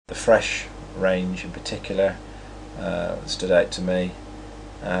The fresh range in particular stood out to me,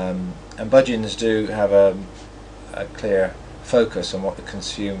 and budgens do have a clear focus on what the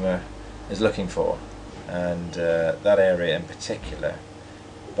consumer is looking for, and that area in particular,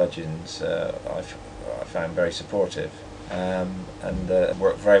 budgens, I found very supportive, and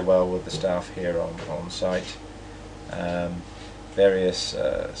worked very well with the staff here on site. Various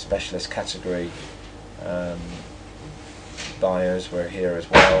specialist category buyers were here as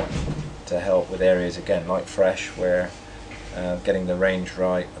well to help with areas again like fresh, where getting the range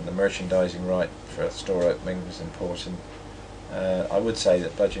right and the merchandising right for a store opening was important. I would say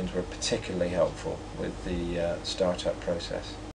that budgens were particularly helpful with the startup process.